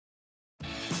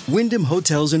Wyndham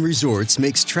Hotels and Resorts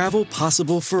makes travel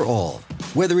possible for all.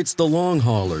 Whether it's the long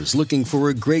haulers looking for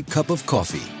a great cup of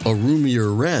coffee, a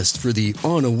roomier rest for the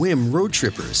on-a-whim road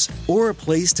trippers, or a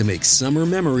place to make summer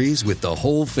memories with the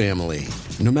whole family.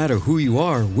 No matter who you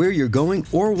are, where you're going,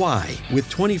 or why, with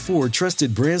 24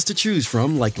 trusted brands to choose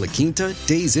from like La Quinta,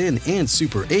 Days Inn, and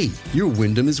Super 8, your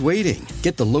Wyndham is waiting.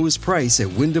 Get the lowest price at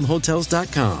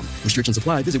WyndhamHotels.com. Restrictions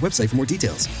apply. Visit website for more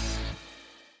details.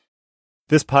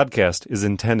 This podcast is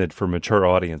intended for mature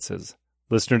audiences.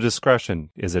 Listener discretion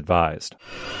is advised.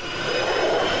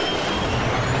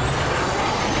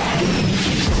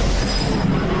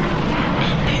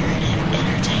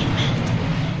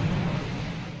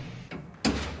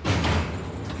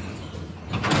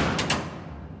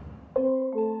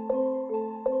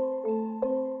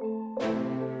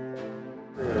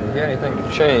 If you had anything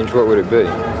to change, what would it be?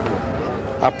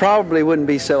 I probably wouldn't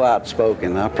be so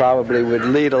outspoken. I probably would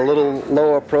lead a little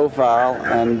lower profile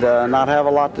and not have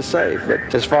a lot to say.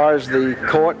 But as far as the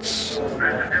courts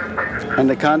and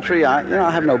the country, I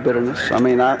have no bitterness. I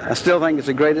mean, I still think it's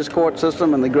the greatest court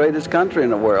system and the greatest country in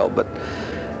the world, but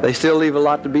they still leave a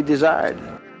lot to be desired.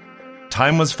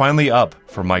 Time was finally up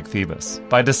for Mike Thevis.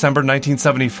 By December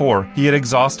 1974, he had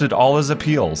exhausted all his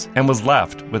appeals and was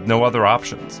left with no other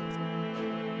options.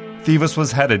 Thevis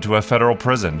was headed to a federal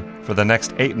prison for the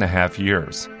next 8.5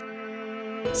 years.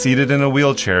 Seated in a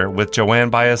wheelchair with Joanne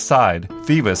by his side,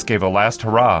 Thevis gave a last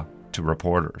hurrah to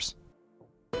reporters.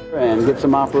 And get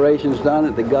some operations done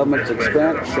at the government's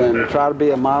expense and try to be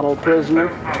a model prisoner.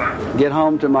 Get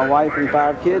home to my wife and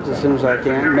 5 kids as soon as I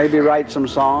can. Maybe write some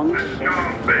songs.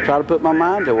 Try to put my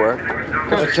mind to work.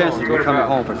 What's the chances of you coming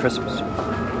home for Christmas?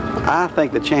 I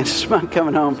think the chances of my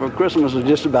coming home for Christmas are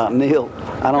just about nil.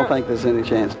 I don't think there's any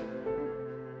chance.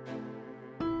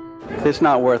 It's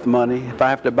not worth money. If I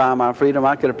have to buy my freedom,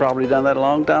 I could have probably done that a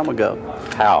long time ago.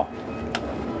 How?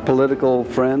 Political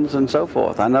friends and so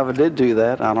forth. I never did do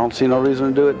that. I don't see no reason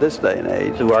to do it this day and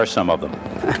age. Who are some of them?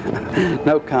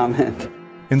 No comment.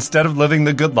 Instead of living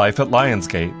the good life at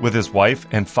Lionsgate with his wife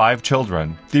and 5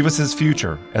 children, Thevis's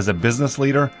future as a business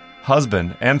leader,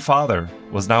 husband, and father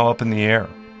was now up in the air.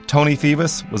 Tony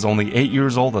Thevis was only 8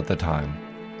 years old at the time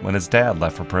when his dad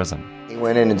left for prison. He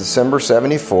went in December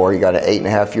 74. He got an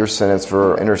 8.5-year sentence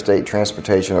for interstate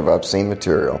transportation of obscene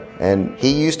material. And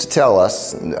he used to tell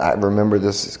us, and I remember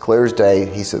this as clear as day,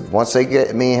 he said, once they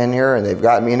get me in here and they've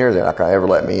got me in here, they're not going to ever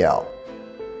let me out.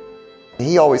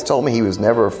 He always told me he was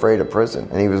never afraid of prison,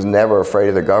 and he was never afraid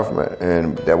of the government,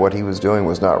 and that what he was doing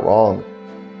was not wrong.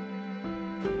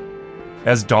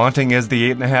 As daunting as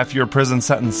the 8.5-year prison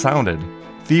sentence sounded,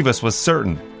 Thevis was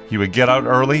certain he would get out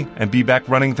early and be back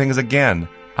running things again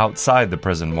outside the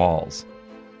prison walls.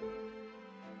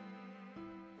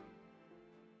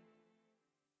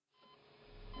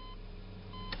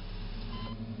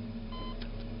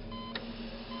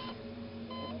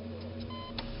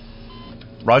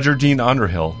 Roger Dean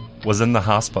Underhill was in the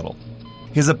hospital.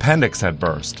 His appendix had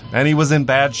burst, and he was in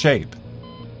bad shape.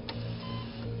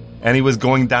 And he was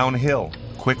going downhill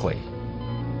quickly.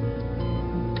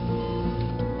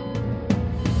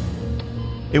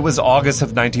 It was August of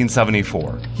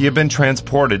 1974. He had been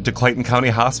transported to Clayton County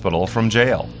Hospital from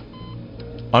jail.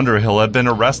 Underhill had been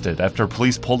arrested after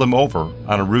police pulled him over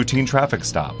on a routine traffic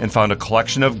stop and found a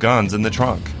collection of guns in the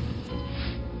trunk.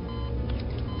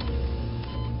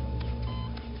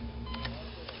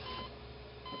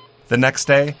 The next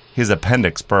day, his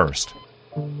appendix burst.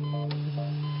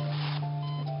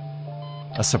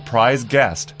 A surprise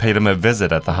guest paid him a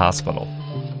visit at the hospital.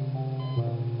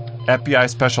 FBI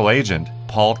Special Agent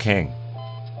Paul King.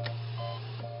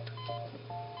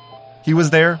 He was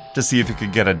there to see if he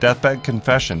could get a deathbed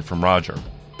confession from Roger.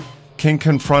 King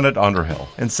confronted Underhill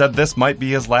and said this might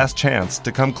be his last chance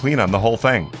to come clean on the whole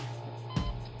thing.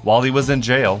 While he was in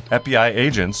jail, FBI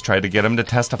agents tried to get him to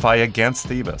testify against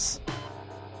Thevis.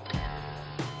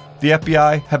 The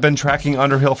FBI had been tracking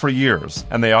Underhill for years,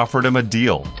 and they offered him a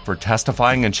deal for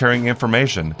testifying and sharing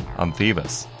information on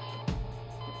Thevis.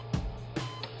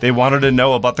 They wanted to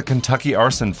know about the Kentucky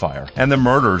arson fire and the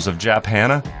murders of Jap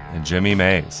Hanna and Jimmy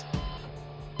Mays.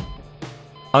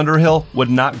 Underhill would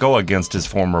not go against his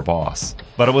former boss,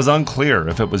 but it was unclear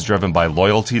if it was driven by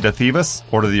loyalty to Thevis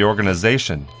or to the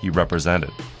organization he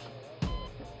represented.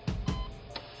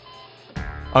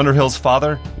 Underhill's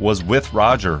father was with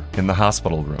Roger in the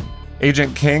hospital room.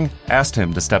 Agent King asked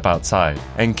him to step outside,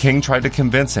 and King tried to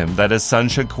convince him that his son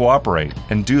should cooperate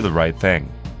and do the right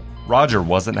thing. Roger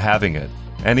wasn't having it,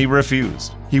 and he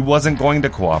refused. He wasn't going to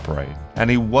cooperate, and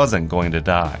he wasn't going to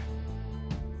die.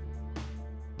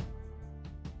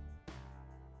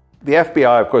 The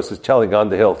FBI, of course, is telling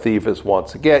Underhill, Thieves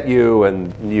wants to get you,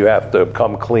 and you have to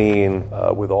come clean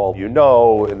with all you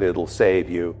know, and it'll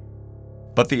save you.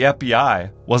 But the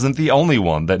FBI wasn't the only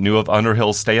one that knew of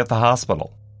Underhill's stay at the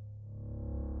hospital.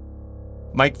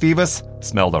 Mike Thieves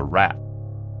smelled a rat.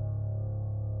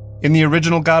 In the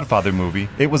original Godfather movie,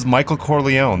 it was Michael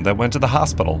Corleone that went to the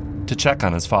hospital to check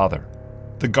on his father.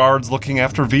 The guards looking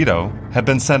after Vito had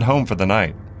been sent home for the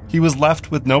night. He was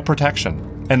left with no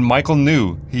protection, and Michael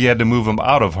knew he had to move him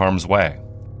out of harm's way.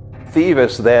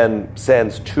 Thieves then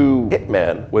sends 2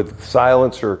 hitmen with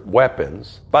silencer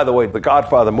weapons. By the way, the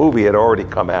Godfather movie had already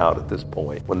come out at this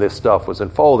point when this stuff was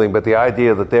unfolding, but the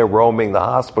idea that they're roaming the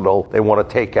hospital, they want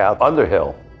to take out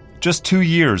Underhill. Just 2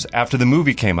 years after the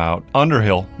movie came out,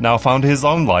 Underhill now found his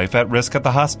own life at risk at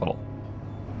the hospital.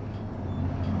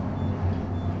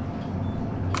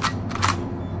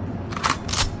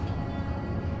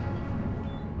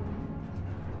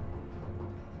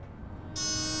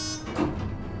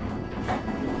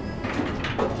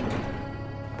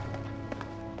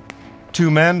 Two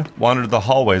men wandered the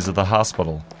hallways of the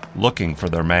hospital, looking for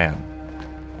their man.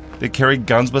 They carried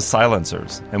guns with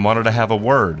silencers and wanted to have a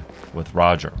word with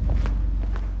Roger.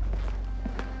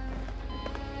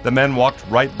 The men walked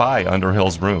right by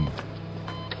Underhill's room.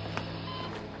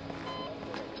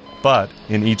 But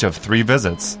in each of 3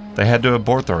 visits, they had to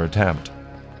abort their attempt.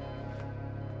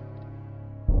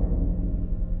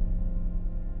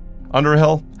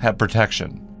 Underhill had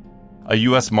protection. A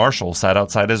U.S. Marshal sat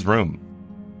outside his room.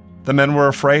 The men were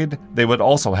afraid they would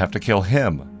also have to kill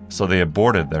him, so they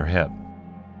aborted their hit.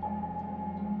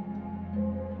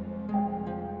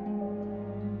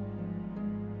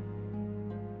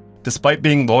 Despite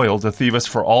being loyal to Thieves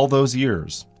for all those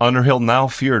years, Underhill now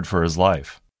feared for his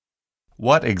life.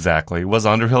 What exactly was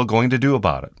Underhill going to do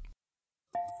about it?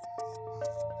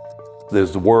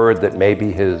 There's the word that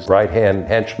maybe his right-hand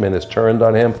henchman has turned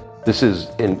on him. This is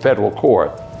in federal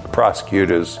court.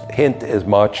 Prosecutors hint as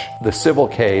much. The civil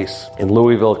case in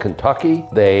Louisville, Kentucky,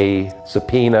 they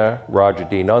subpoena Roger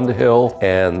Dean Underhill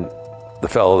and the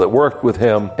fellow that worked with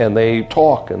him, and they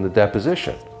talk in the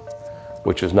deposition,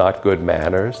 which is not good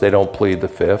manners. They don't plead the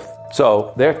fifth.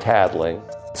 So they're tattling.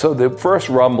 So the first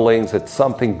rumblings that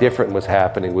something different was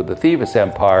happening with the Thieves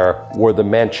Empire were the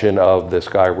mention of this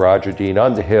guy, Roger Dean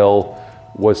Underhill,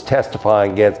 was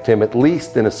testifying against him, at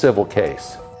least in a civil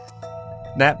case.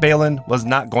 Nat Balin was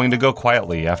not going to go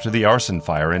quietly after the arson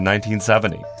fire in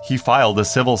 1970. He filed a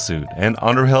civil suit, and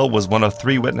Underhill was one of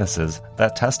 3 witnesses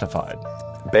that testified.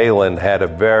 Balin had a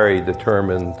very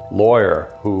determined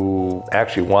lawyer who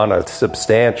actually won a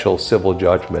substantial civil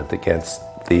judgment against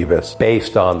Thieves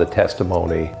based on the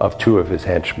testimony of 2 of his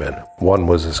henchmen. One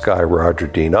was this guy, Roger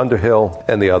Dean Underhill,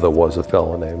 and the other was a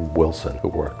fellow named Wilson who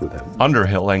worked with him.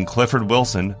 Underhill and Clifford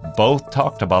Wilson both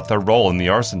talked about their role in the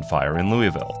arson fire in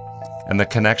Louisville and the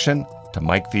connection to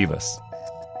Mike Thieves.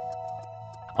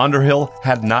 Underhill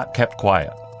had not kept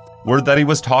quiet. Word that he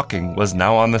was talking was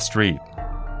now on the street,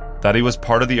 that he was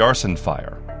part of the arson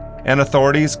fire, and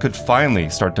authorities could finally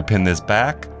start to pin this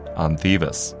back on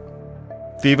Thieves.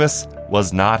 Thieves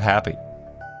was not happy.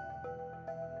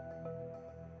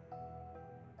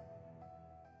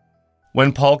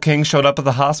 When Paul King showed up at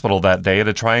the hospital that day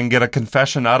to try and get a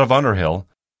confession out of Underhill,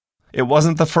 it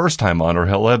wasn't the first time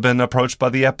Underhill had been approached by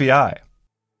the FBI.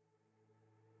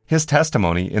 His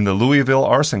testimony in the Louisville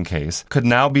arson case could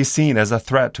now be seen as a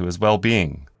threat to his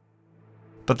well-being.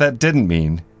 But that didn't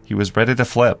mean he was ready to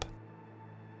flip.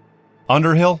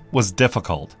 Underhill was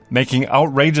difficult, making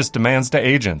outrageous demands to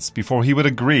agents before he would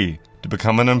agree to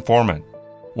become an informant.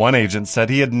 One agent said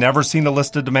he had never seen a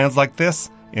list of demands like this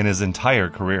in his entire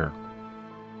career.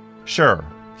 Sure,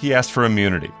 he asked for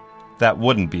immunity. That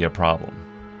wouldn't be a problem.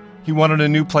 He wanted a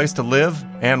new place to live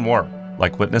and work,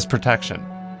 like witness protection.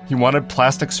 He wanted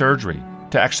plastic surgery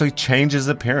to actually change his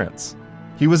appearance.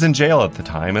 He was in jail at the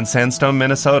time in Sandstone,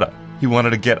 Minnesota. He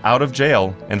wanted to get out of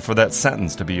jail and for that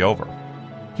sentence to be over.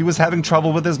 He was having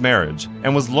trouble with his marriage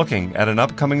and was looking at an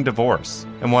upcoming divorce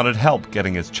and wanted help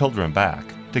getting his children back,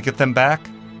 to get them back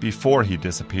before he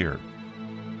disappeared.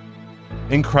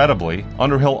 Incredibly,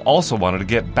 Underhill also wanted to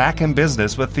get back in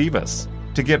business with Thieves,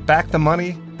 to get back the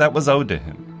money that was owed to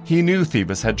him. He knew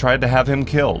Thieves had tried to have him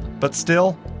killed, but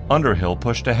still, Underhill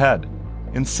pushed ahead,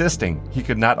 insisting he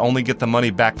could not only get the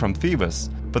money back from Thieves,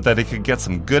 but that he could get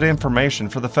some good information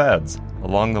for the feds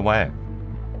along the way.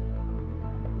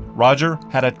 Roger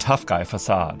had a tough guy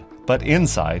facade, but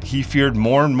inside he feared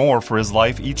more and more for his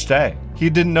life each day. He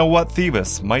didn't know what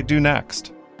Thieves might do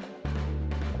next.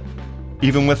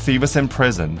 Even with Thieves in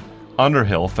prison,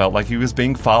 Underhill felt like he was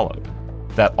being followed,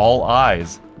 that all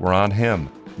eyes were on him,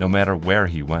 no matter where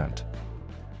he went.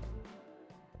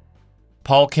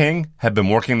 Paul King had been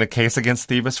working the case against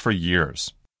Thieves for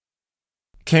years.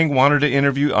 King wanted to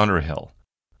interview Underhill,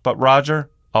 but Roger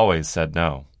always said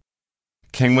no.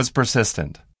 King was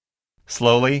persistent.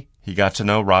 Slowly, he got to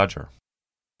know Roger.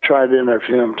 Tried to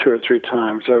interview him 2 or 3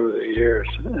 times over the years,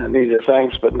 and he did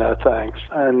thanks but no thanks.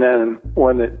 And then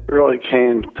when it really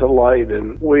came to light,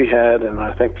 and we had, and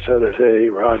I think so did he,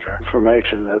 Roger,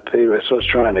 information that Thieves was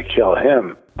trying to kill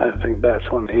him, I think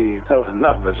that's when he knew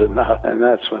enough is enough, and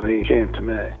that's when he came to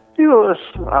me. He was,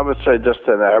 I would say, just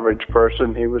an average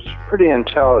person. He was pretty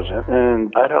intelligent,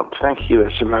 and I don't think he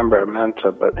was a member of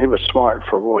Mensa, but he was smart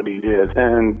for what he did.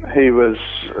 And he was,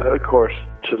 of course,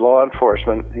 to law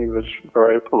enforcement, he was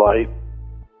very polite.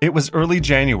 It was early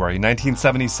January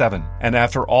 1977, and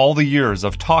after all the years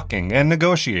of talking and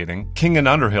negotiating, King and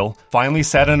Underhill finally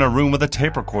sat in a room with a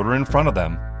tape recorder in front of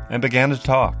them and began to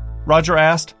talk. Roger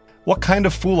asked, "What kind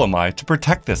of fool am I to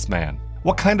protect this man?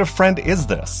 What kind of friend is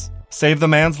this? Save the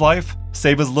man's life,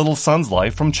 save his little son's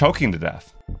life from choking to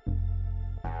death."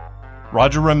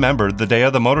 Roger remembered the day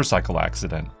of the motorcycle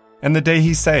accident and the day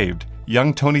he saved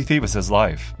young Tony Thieves'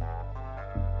 life.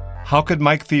 How could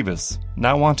Mike Thieves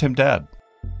not want him dead?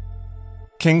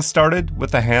 King started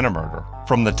with the Hannah murder,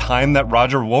 from the time that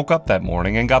Roger woke up that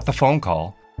morning and got the phone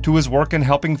call, to his work in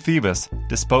helping Thieves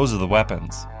dispose of the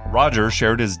weapons. Roger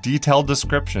shared his detailed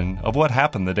description of what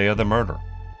happened the day of the murder.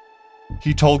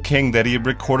 He told King that he had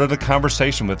recorded a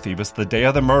conversation with Thieves the day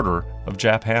of the murder of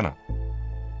Jap Hannah.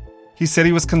 He said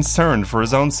he was concerned for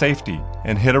his own safety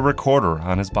and hid a recorder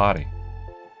on his body.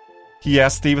 He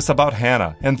asked Thieves about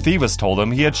Hannah, and Thieves told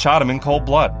him he had shot him in cold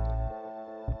blood.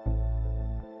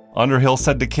 Underhill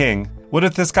said to King, "What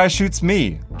if this guy shoots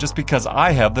me, just because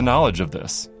I have the knowledge of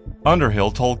this?" Underhill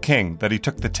told King that he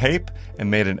took the tape and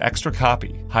made an extra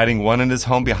copy, hiding one in his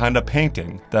home behind a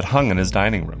painting that hung in his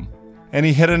dining room. And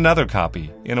he hid another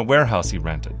copy in a warehouse he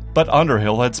rented. But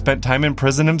Underhill had spent time in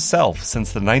prison himself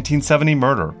since the 1970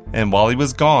 murder, and while he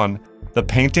was gone, the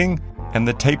painting and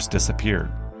the tapes disappeared.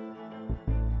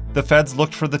 The feds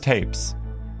looked for the tapes,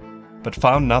 but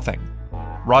found nothing.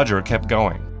 Roger kept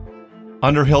going.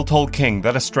 Underhill told King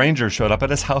that a stranger showed up at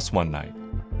his house one night,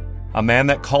 a man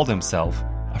that called himself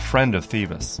a friend of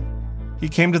Thieves. He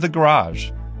came to the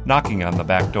garage, knocking on the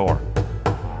back door.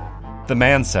 The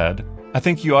man said, "I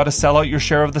think you ought to sell out your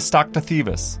share of the stock to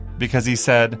Thieves, because he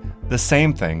said the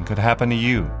same thing could happen to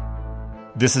you.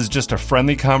 This is just a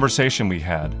friendly conversation we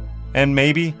had, and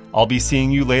maybe I'll be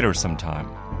seeing you later sometime."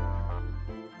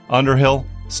 Underhill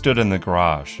stood in the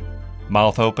garage,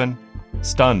 mouth open,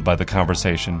 stunned by the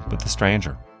conversation with the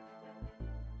stranger.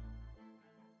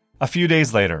 A few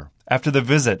days later, after the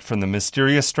visit from the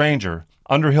mysterious stranger,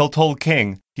 Underhill told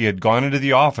King he had gone into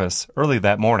the office early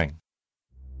that morning.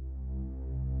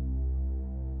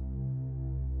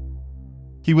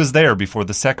 He was there before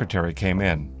the secretary came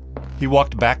in. He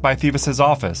walked back by Thieves'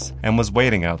 office and was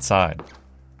waiting outside.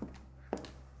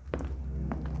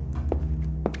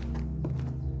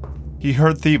 He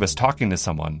heard Thieves talking to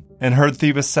someone and heard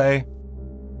Thieves say,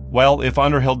 "Well, if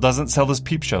Underhill doesn't sell his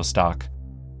peep show stock,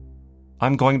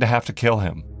 I'm going to have to kill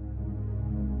him."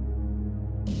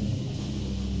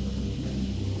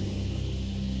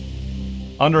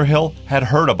 Underhill had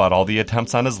heard about all the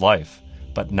attempts on his life,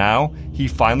 but now he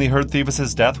finally heard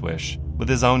Thieves' death wish with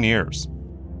his own ears.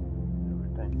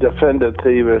 Defended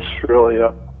Thieves really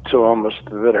up to almost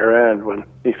the bitter end when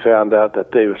he found out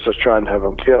that Thieves was trying to have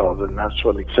him killed, and that's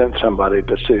when he sent somebody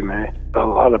to see me. A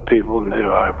lot of people knew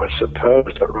I was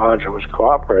supposed that Roger was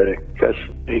cooperating because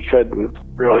he couldn't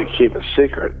really keep a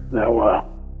secret.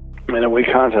 We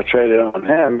concentrated on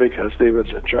him because Thieves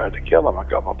had tried to kill him a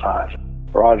couple times.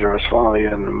 Roger was finally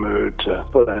in the mood to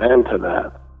put an end to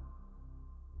that.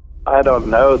 I don't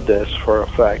know this for a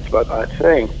fact, but I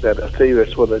think that if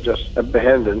Thieves would have just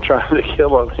abandoned trying to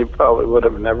kill him, he probably would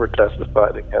have never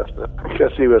testified against it,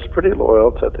 because he was pretty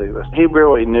loyal to Thieves. He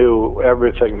really knew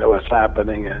everything that was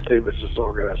happening in Thieves'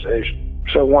 organization.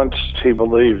 So once he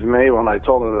believed me when I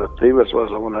told him that Thieves was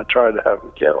the one that tried to have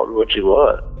him killed, which he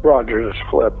was, Roger just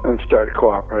flipped and started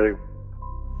cooperating.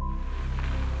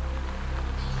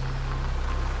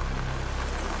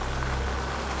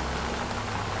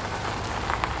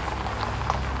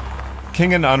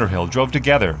 King and Underhill drove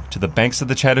together to the banks of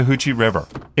the Chattahoochee River.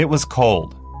 It was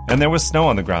cold, and there was snow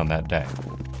on the ground that day.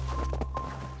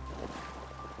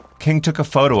 King took a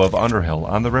photo of Underhill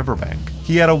on the riverbank.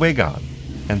 He had a wig on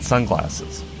and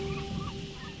sunglasses.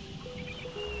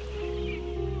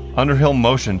 Underhill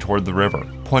motioned toward the river,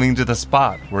 pointing to the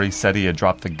spot where he said he had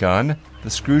dropped the gun,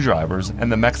 the screwdrivers,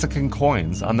 and the Mexican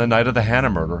coins on the night of the Hannah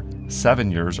murder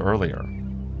 7 years earlier.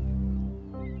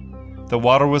 The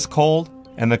water was cold,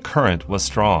 and the current was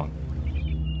strong.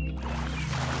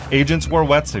 Agents wore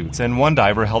wetsuits, and one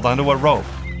diver held onto a rope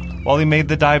while he made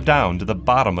the dive down to the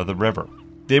bottom of the river.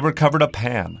 They recovered a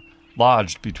pan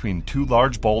lodged between two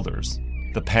large boulders.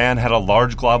 The pan had a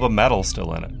large glob of metal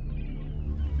still in it,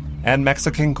 and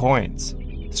Mexican coins,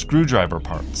 screwdriver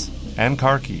parts, and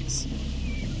car keys.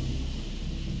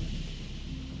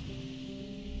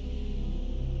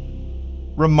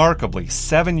 Remarkably,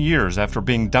 7 years after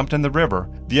being dumped in the river,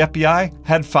 the FBI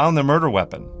had found the murder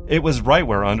weapon. It was right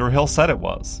where Underhill said it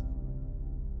was.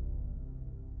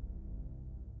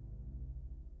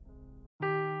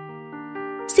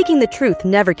 Seeking the truth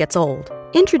never gets old.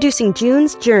 Introducing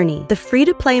June's Journey, the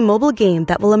free-to-play mobile game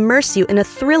that will immerse you in a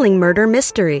thrilling murder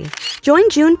mystery. Join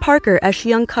June Parker as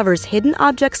she uncovers hidden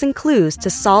objects and clues to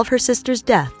solve her sister's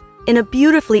death in a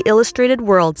beautifully illustrated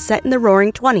world set in the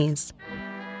Roaring '20s.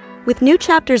 With new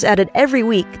chapters added every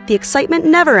week, the excitement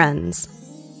never ends.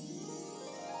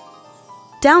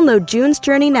 Download June's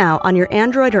Journey now on your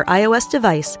Android or iOS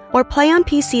device, or play on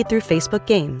PC through Facebook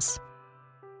Games.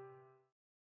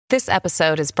 This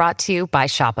episode is brought to you by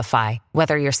Shopify.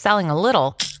 Whether you're selling a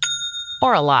little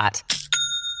or a lot,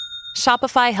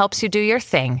 Shopify helps you do your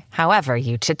thing, however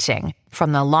you cha-ching.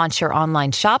 From the launch your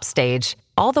online shop stage,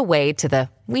 all the way to the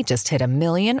we just hit 1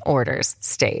 million orders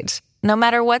stage. No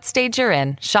matter what stage you're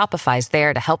in, Shopify's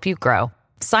there to help you grow.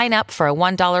 Sign up for a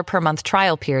 $1 per month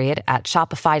trial period at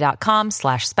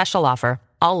shopify.com/special offer,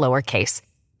 all lowercase.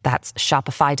 That's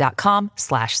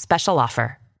shopify.com/special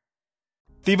offer.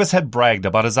 Thieves had bragged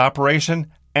about his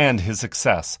operation and his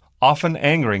success, often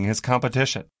angering his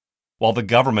competition. While the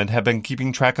government had been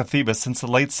keeping track of Thieves since the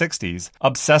late 60s,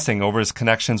 obsessing over his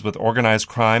connections with organized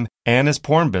crime and his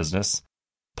porn business,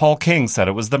 Paul King said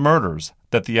it was the murders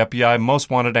that the FBI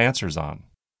most wanted answers on.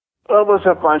 Well, there was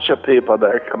a bunch of people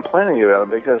that are complaining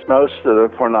about it because most of the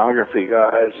pornography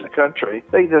guys in the country,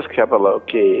 they just kept it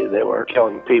low-key. They were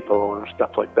killing people and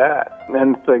stuff like that.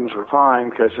 And things were fine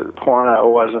because porno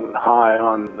wasn't high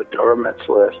on the government's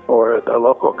list or the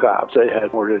local cops. They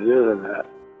had more to do than that.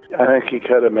 I think he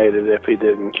could have made it if he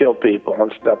didn't kill people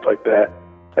and stuff like that.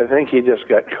 I think he just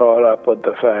got caught up with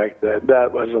the fact that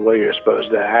that was the way you're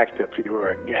supposed to act if you were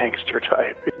a gangster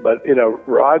type. But,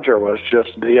 Roger was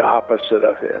just the opposite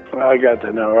of him. I got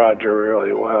to know Roger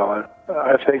really well. And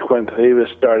I think when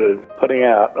Thieves started putting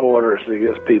out orders to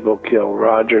get people killed,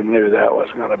 Roger knew that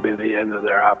was going to be the end of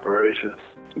their operation.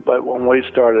 But when we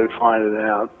started finding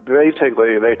out,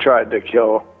 basically they tried to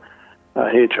kill,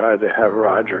 he tried to have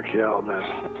Roger killed. And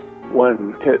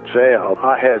when it failed,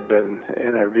 I had been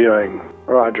interviewing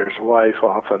Roger's wife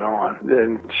off and on.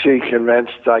 Then she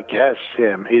convinced, I guess,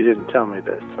 him. He didn't tell me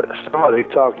this, but somebody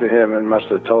talked to him and must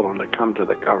have told him to come to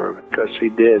the government because he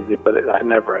did, but I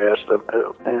never asked him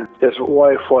to. And his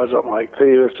wife wasn't like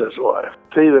Thieves' wife.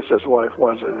 Thieves' wife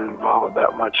wasn't involved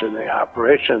that much in the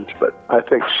operations, but I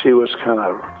think she was kind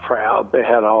of proud. They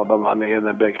had all the money in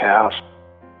the big house.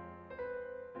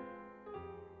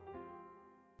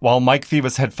 While Mike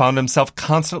Thieves had found himself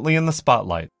constantly in the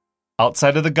spotlight,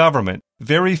 outside of the government,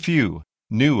 very few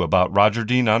knew about Roger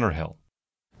Dean Underhill.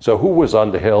 So who was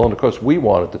Underhill? And of course, we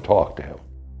wanted to talk to him.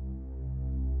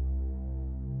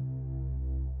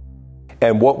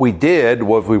 And what we did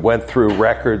was we went through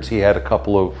records. He had a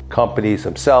couple of companies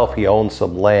himself. He owned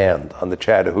some land on the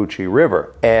Chattahoochee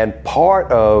River. And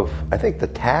part of, I think, the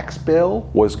tax bill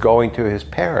was going to his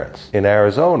parents in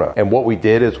Arizona. And what we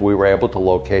did is we were able to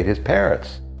locate his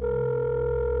parents.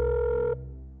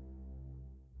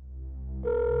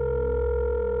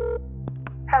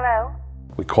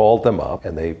 We called them up,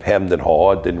 and they hemmed and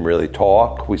hawed, didn't really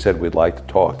talk. We said, we'd like to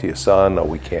talk to your son. No,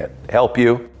 we can't help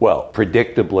you. Well,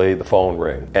 predictably, the phone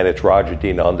rang, and it's Roger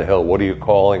Dean Underhill. What are you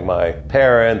calling my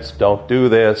parents? Don't do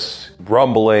this.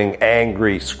 Grumbling,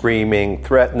 angry, screaming,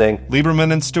 threatening.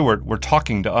 Lieberman and Stewart were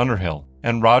talking to Underhill,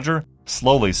 and Roger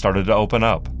slowly started to open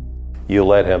up. You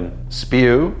let him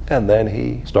spew, and then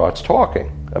he starts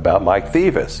talking about Mike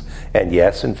Thieves. And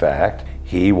yes, in fact,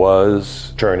 he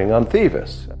was turning on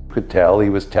Thieves. Could tell he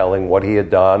was telling what he had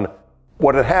done.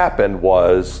 What had happened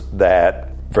was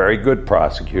that very good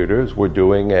prosecutors were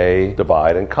doing a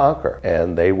divide and conquer,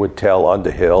 and they would tell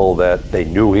Underhill that they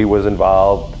knew he was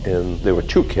involved in, there were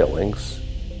 2 killings,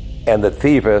 and that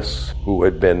Thieves, who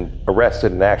had been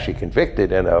arrested and actually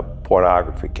convicted in a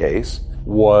pornography case,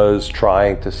 was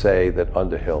trying to say that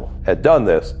Underhill had done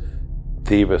this.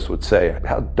 Thieves would say,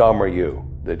 how dumb are you?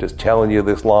 They're just telling you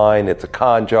this line, it's a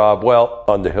con job. Well,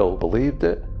 Underhill believed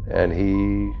it, and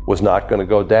he was not going to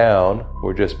go down.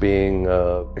 We're just being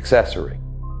accessory.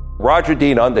 Roger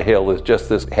Dean Underhill is just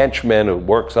this henchman who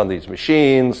works on these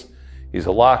machines. He's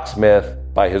a locksmith.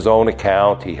 By his own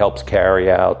account, he helps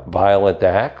carry out violent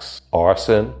acts,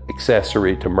 arson,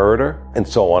 accessory to murder, and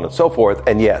so on and so forth.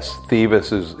 And yes,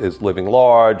 Thieves is living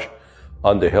large.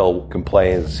 Underhill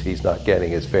complains he's not getting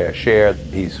his fair share.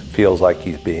 He feels like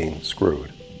he's being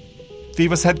screwed.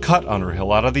 Thieves had cut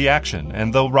Underhill out of the action,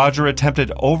 and though Roger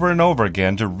attempted over and over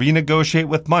again to renegotiate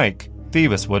with Mike,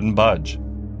 Thieves wouldn't budge.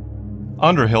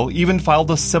 Underhill even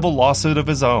filed a civil lawsuit of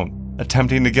his own,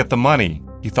 attempting to get the money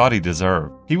he thought he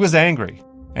deserved. He was angry,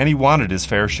 and he wanted his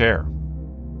fair share.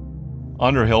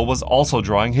 Underhill was also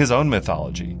drawing his own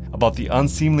mythology about the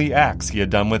unseemly acts he had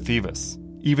done with Thieves,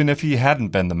 even if he hadn't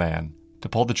been the man to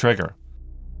pull the trigger.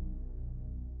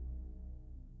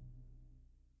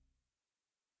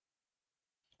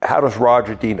 How does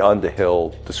Roger Dean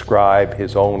Underhill describe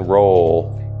his own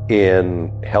role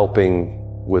in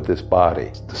helping with this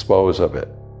body, dispose of it?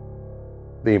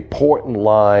 The important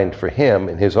line for him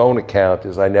in his own account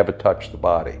is, I never touched the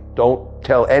body. Don't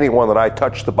tell anyone that I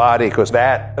touched the body, because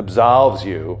that absolves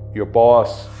you. Your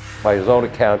boss, by his own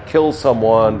account, kills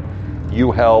someone,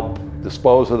 you help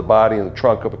dispose of the body in the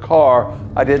trunk of a car.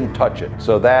 I didn't touch it.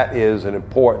 So that is an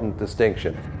important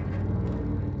distinction.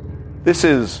 This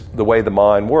is the way the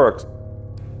mind works.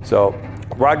 So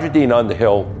Roger Dean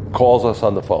Underhill calls us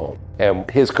on the phone, and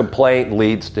his complaint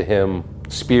leads to him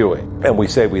spewing. And we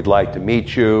say, we'd like to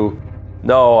meet you.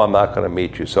 No, I'm not going to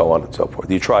meet you, so on and so forth.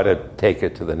 You try to take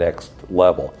it to the next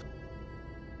level.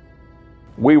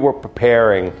 We were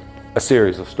preparing a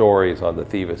series of stories on the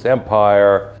Thieves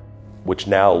Empire, which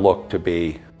now looked to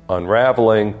be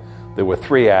unraveling. There were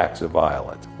 3 acts of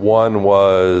violence. One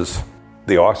was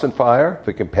the arson fire,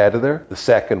 the competitor. The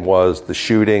second was the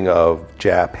shooting of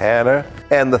Jap Hanna.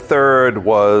 And the third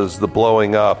was the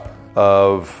blowing up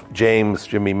of James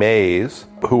Jimmy Mays,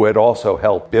 who had also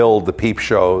helped build the peep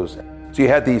shows. So you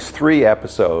had these 3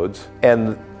 episodes,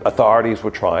 and authorities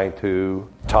were trying to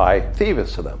tie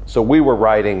Thieves to them. So we were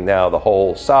writing now the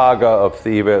whole saga of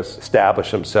Thieves,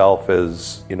 establish himself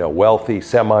as, wealthy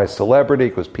semi-celebrity,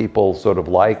 because people sort of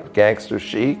liked gangster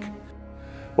chic.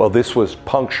 Well, this was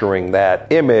puncturing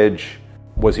that image.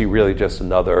 Was he really just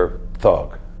another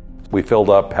thug? We filled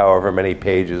up however many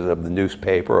pages of the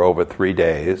newspaper over 3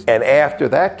 days. And after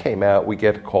that came out, we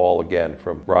get a call again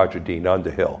from Roger Dean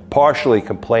Underhill, partially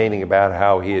complaining about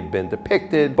how he had been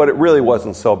depicted, but it really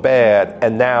wasn't so bad.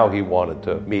 And now he wanted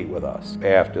to meet with us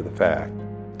after the fact.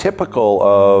 Typical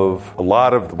of a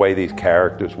lot of the way these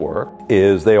characters work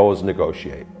is they always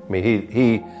negotiate. I mean,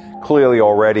 he clearly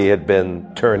already had been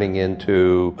turning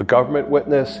into a government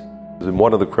witness. In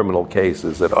one of the criminal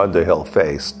cases that Underhill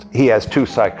faced, he has 2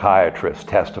 psychiatrists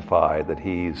testify that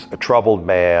he's a troubled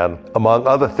man. Among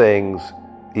other things,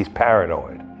 he's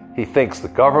paranoid. He thinks the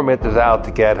government is out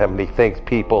to get him, and he thinks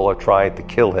people are trying to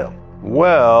kill him.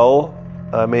 Well,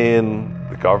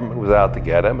 the government was out to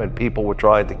get him, and people were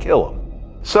trying to kill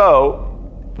him. So,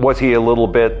 was he a little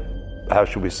bit, how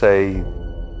should we say,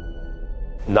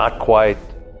 not quite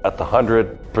at the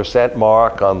 100%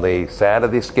 mark on the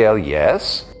sanity scale?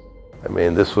 Yes.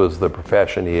 This was the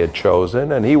profession he had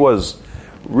chosen, and he was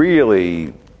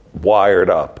really wired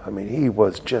up. He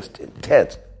was just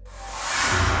intense.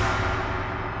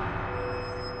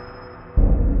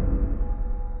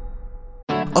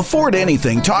 Afford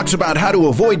Anything talks about how to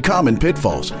avoid common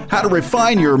pitfalls, how to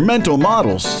refine your mental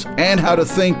models, and how to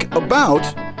think about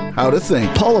how to think.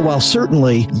 Paula, while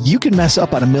certainly you can mess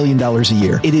up on $1 million a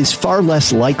year, it is far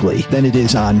less likely than it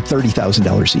is on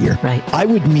 $30,000 a year. Right. I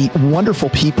would meet wonderful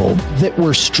people that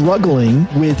were struggling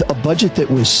with a budget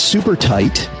that was super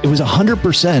tight. It was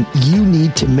 100%. You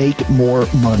need to make more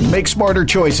money. Make smarter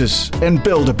choices and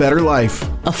build a better life.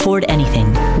 Afford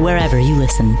Anything, wherever you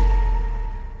listen.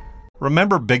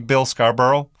 Remember Big Bill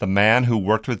Scarborough, the man who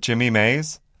worked with Jimmy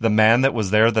Mays? The man that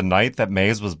was there the night that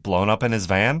Mays was blown up in his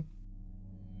van?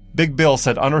 Big Bill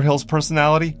said Underhill's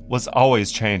personality was always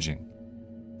changing.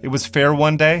 It was fair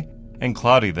one day and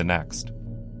cloudy the next.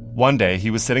 One day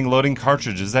he was sitting loading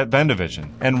cartridges at Vendivision,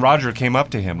 and Roger came up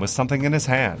to him with something in his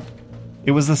hand.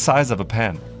 It was the size of a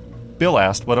pen. Bill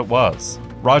asked what it was.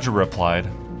 Roger replied,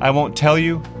 "I won't tell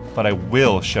you, but I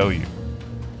will show you."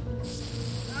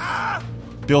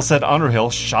 Bill said Underhill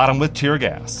shot him with tear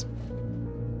gas.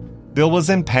 Bill was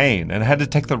in pain and had to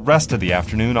take the rest of the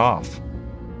afternoon off.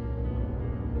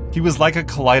 He was like a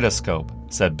kaleidoscope,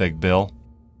 said Big Bill.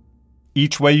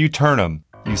 Each way you turn him,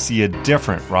 you see a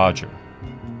different Roger.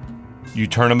 You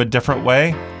turn him a different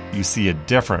way, you see a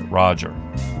different Roger.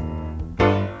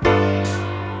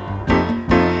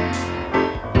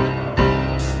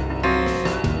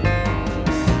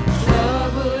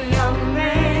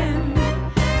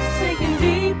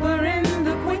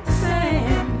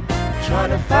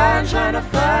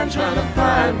 Trying to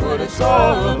find what it's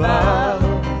all about.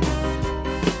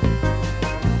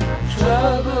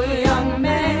 Trouble, young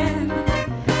man,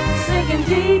 sinking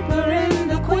deeper in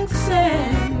the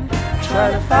quicksand.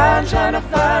 Trying to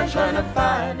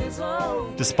find his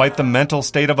own. Despite the mental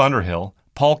state of Underhill,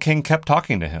 Paul King kept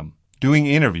talking to him, doing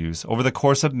interviews over the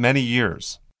course of many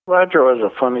years. Roger was a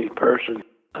funny person.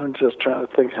 I'm just trying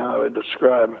to think how I would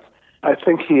describe it. I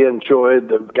think he enjoyed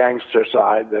the gangster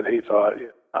side that he thought.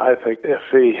 I think if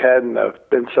he hadn't have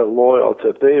been so loyal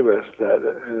to Thebus,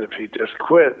 and if he just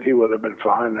quit, he would have been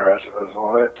fine the rest of his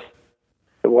life.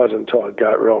 It wasn't until it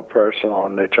got real personal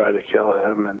and they tried to kill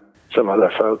him and some other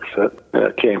folks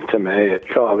that came to me and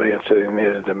called me and said he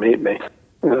needed to meet me.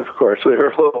 And of course, we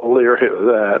were a little leery of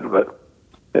that, but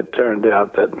it turned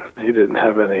out that he didn't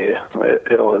have any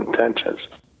ill intentions.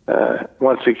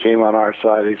 Once he came on our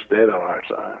side, he stayed on our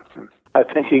side. I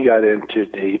think he got in too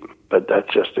deep, but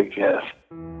that's just a guess.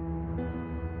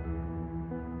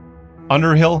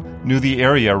 Underhill knew the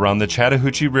area around the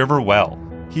Chattahoochee River well.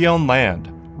 He owned land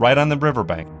right on the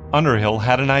riverbank. Underhill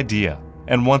had an idea,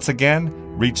 and once again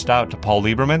reached out to Paul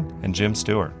Lieberman and Jim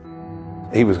Stewart.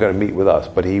 He was going to meet with us,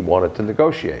 but he wanted to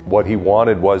negotiate. What he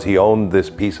wanted was he owned this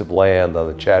piece of land on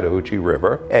the Chattahoochee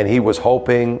River, and he was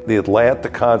hoping the Atlanta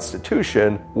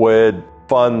Constitution would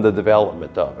fund the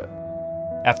development of it.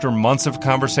 After months of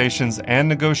conversations and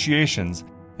negotiations,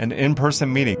 an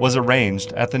in-person meeting was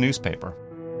arranged at the newspaper.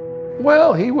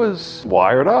 Well, he was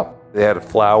wired up. They had a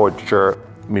flowered shirt,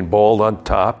 bold on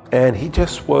top, and he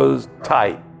just was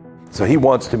tight. So he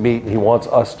wants to meet, and he wants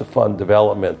us to fund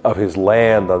development of his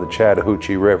land on the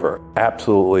Chattahoochee River.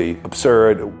 Absolutely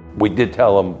absurd. We did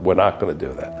tell him we're not going to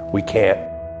do that. We can't.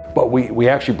 But we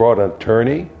actually brought an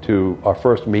attorney to our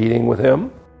first meeting with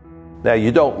him. Now,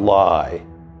 you don't lie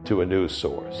to a news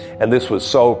source. And this was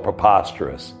so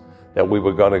preposterous that we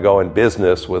were going to go in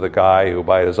business with a guy who,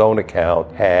 by his own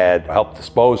account, had helped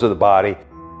dispose of the body.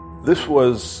 This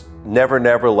was Never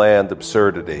Never Land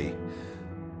absurdity.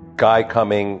 Guy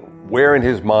coming where in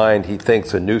his mind he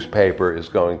thinks a newspaper is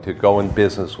going to go in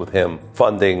business with him,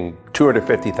 funding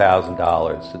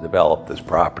 $250,000 to develop this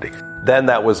property. Then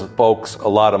that was, folks, a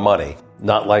lot of money.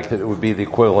 Not like it would be the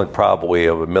equivalent probably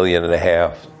of $1.5 million,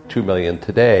 $2 million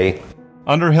today.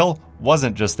 Underhill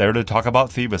wasn't just there to talk about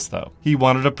Thebus, though. He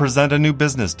wanted to present a new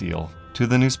business deal to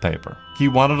the newspaper. He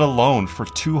wanted a loan for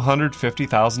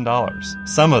 $250,000.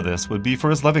 Some of this would be for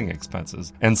his living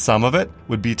expenses, and some of it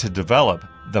would be to develop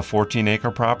the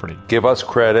 14-acre property. Give us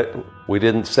credit. We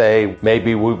didn't say,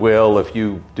 maybe we will if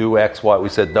you do X, Y. We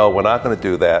said, no, we're not going to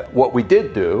do that. What we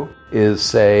did do is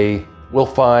say, we'll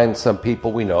find some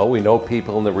people we know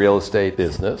people in the real estate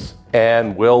business,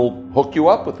 and we'll hook you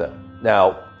up with them.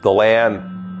 Now, the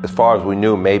land, as far as we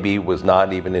knew, maybe was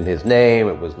not even in his name.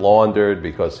 It was laundered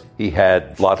because he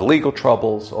had a lot of legal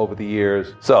troubles over the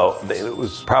years. So it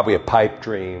was probably a pipe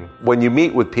dream. When you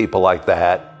meet with people like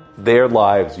that, their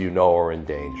lives, are in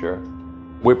danger.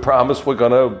 We promised we're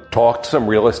going to talk to some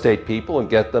real estate people and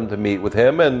get them to meet with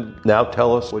him, and now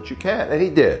tell us what you can. And he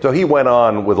did. So he went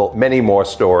on with many more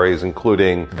stories,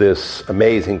 including this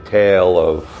amazing tale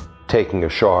of taking a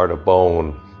shard of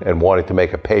bone and wanting to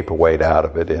make a paperweight out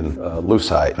of it in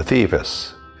lucite, the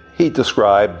Thebus. He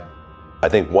described, I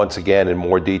think once again in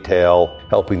more detail,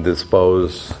 helping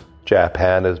dispose Jap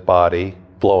Hanna's body,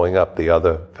 blowing up the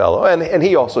other fellow. And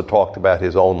he also talked about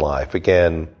his own life,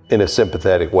 again, in a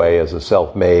sympathetic way as a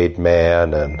self-made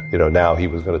man, and now he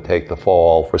was going to take the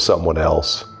fall for someone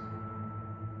else.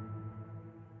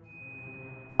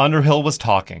 Underhill was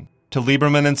talking to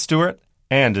Lieberman and Stewart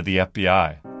and to the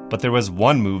FBI. But there was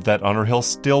one move that Underhill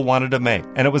still wanted to make,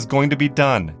 and it was going to be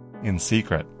done in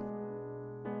secret.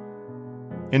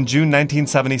 In June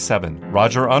 1977,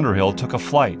 Roger Underhill took a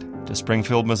flight to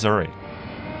Springfield, Missouri.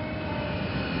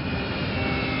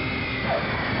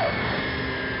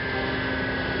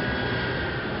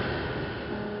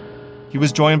 He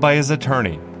was joined by his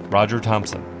attorney, Roger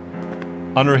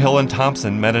Thompson. Underhill and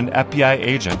Thompson met an FBI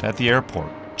agent at the airport,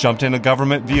 jumped in a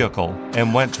government vehicle,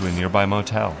 and went to a nearby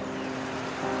motel.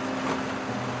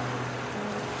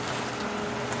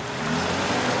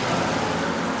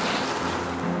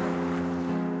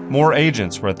 More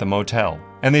agents were at the motel,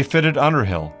 and they fitted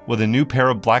Underhill with a new pair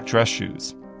of black dress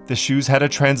shoes. The shoes had a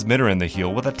transmitter in the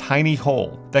heel with a tiny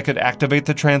hole that could activate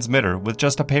the transmitter with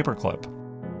just a paperclip.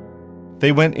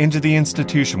 They went into the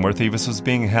institution where Thebus was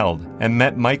being held and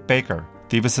met Mike Baker,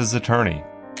 Thebus's attorney,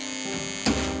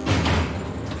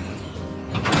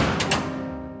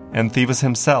 and Thebus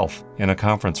himself in a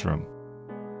conference room.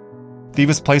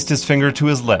 Thebus placed his finger to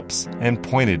his lips and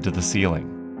pointed to the ceiling.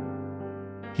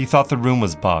 He thought the room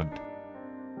was bugged.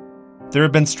 There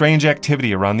had been strange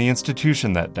activity around the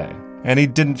institution that day, and he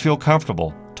didn't feel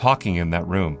comfortable talking in that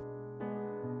room.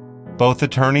 Both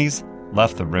attorneys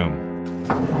left the room.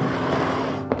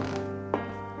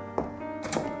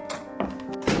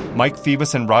 Mike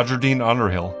Thiebaus and Roger Dean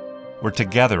Underhill were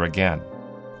together again,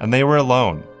 and they were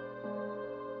alone.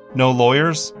 No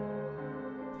lawyers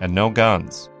and no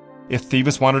guns. If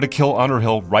Thiebaus wanted to kill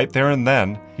Underhill right there and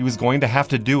then, he was going to have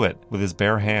to do it with his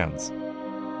bare hands.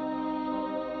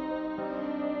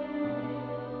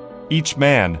 Each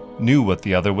man knew what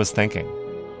the other was thinking.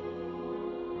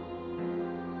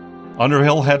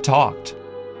 Underhill had talked,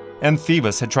 and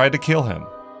Thiebaus had tried to kill him.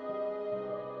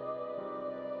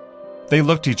 They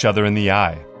looked each other in the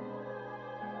eye.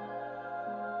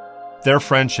 Their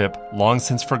friendship, long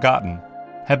since forgotten,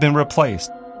 had been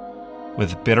replaced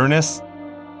with bitterness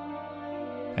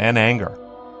and anger.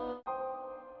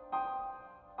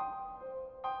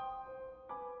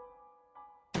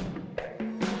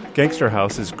 Gangster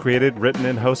House is created, written,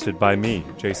 and hosted by me,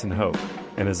 Jason Hoke,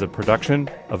 and is a production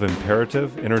of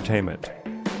Imperative Entertainment.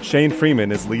 Shane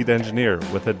Freeman is lead engineer,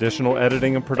 with additional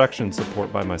editing and production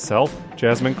support by myself,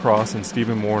 Jasmine Cross, and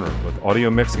Stephen Warner, with audio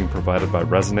mixing provided by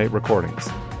Resonate Recordings.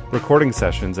 Recording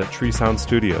sessions at Tree Sound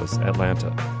Studios,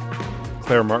 Atlanta.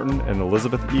 Claire Martin and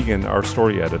Elizabeth Egan are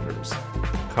story editors.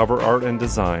 Cover art and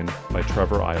design by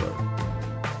Trevor Eiler.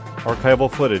 Archival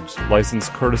footage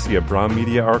licensed courtesy of Braun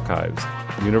Media Archives,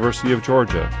 University of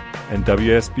Georgia, and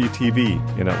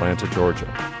WSB-TV in Atlanta, Georgia.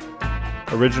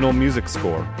 Original music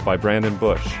score by Brandon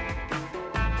Bush.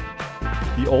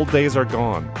 The Old Days Are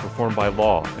Gone, performed by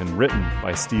Law and written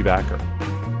by Steve Acker.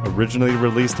 Originally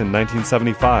released in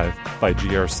 1975 by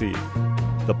GRC.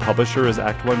 The publisher is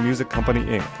Act One Music Company,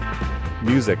 Inc.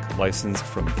 Music licensed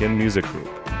from Ginn Music Group.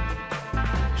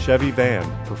 Chevy Van,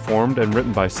 performed and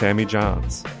written by Sammy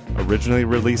Johns. Originally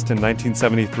released in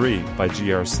 1973 by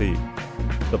GRC.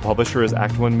 The publisher is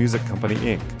Act One Music Company,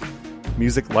 Inc.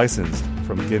 Music licensed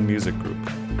from Ginn Music Group.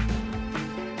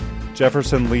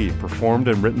 Jefferson Lee, performed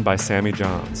and written by Sammy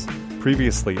Johns.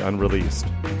 Previously unreleased.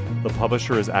 The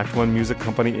publisher is Act One Music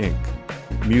Company, Inc.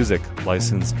 Music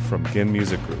licensed from Ginn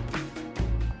Music Group.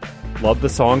 Love the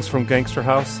songs from Gangster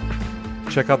House?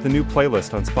 Check out the new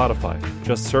playlist on Spotify.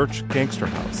 Just search Gangster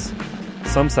House.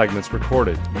 Some segments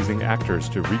recorded using actors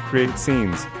to recreate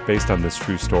scenes based on this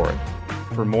true story.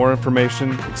 For more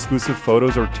information, exclusive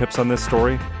photos, or tips on this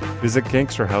story, visit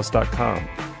gangsterhouse.com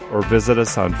or visit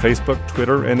us on Facebook,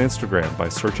 Twitter, and Instagram by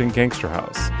searching Gangster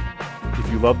House.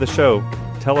 If you love the show,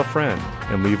 tell a friend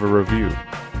and leave a review.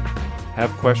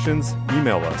 Have questions?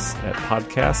 Email us at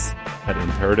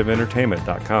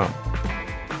podcasts@imperativeentertainment.com.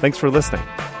 Thanks for listening.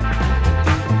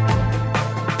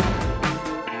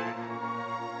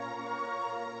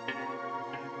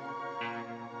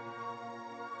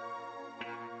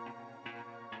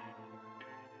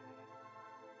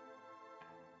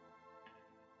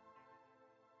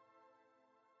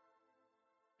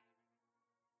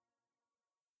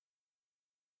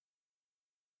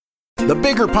 The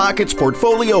Bigger Pockets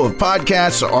portfolio of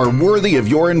podcasts are worthy of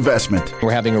your investment.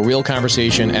 We're having a real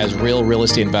conversation as real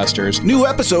estate investors. New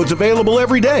episodes available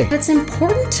every day. It's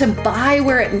important to buy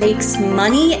where it makes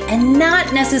money and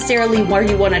not necessarily where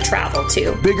you want to travel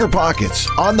to. Bigger Pockets,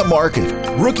 On the Market,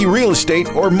 Rookie Real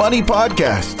Estate, or Money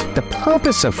Podcast. The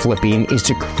purpose of flipping is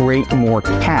to create more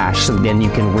cash so then you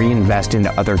can reinvest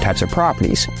into other types of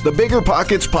properties. The Bigger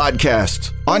Pockets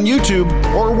Podcast on YouTube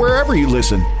or wherever you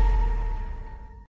listen.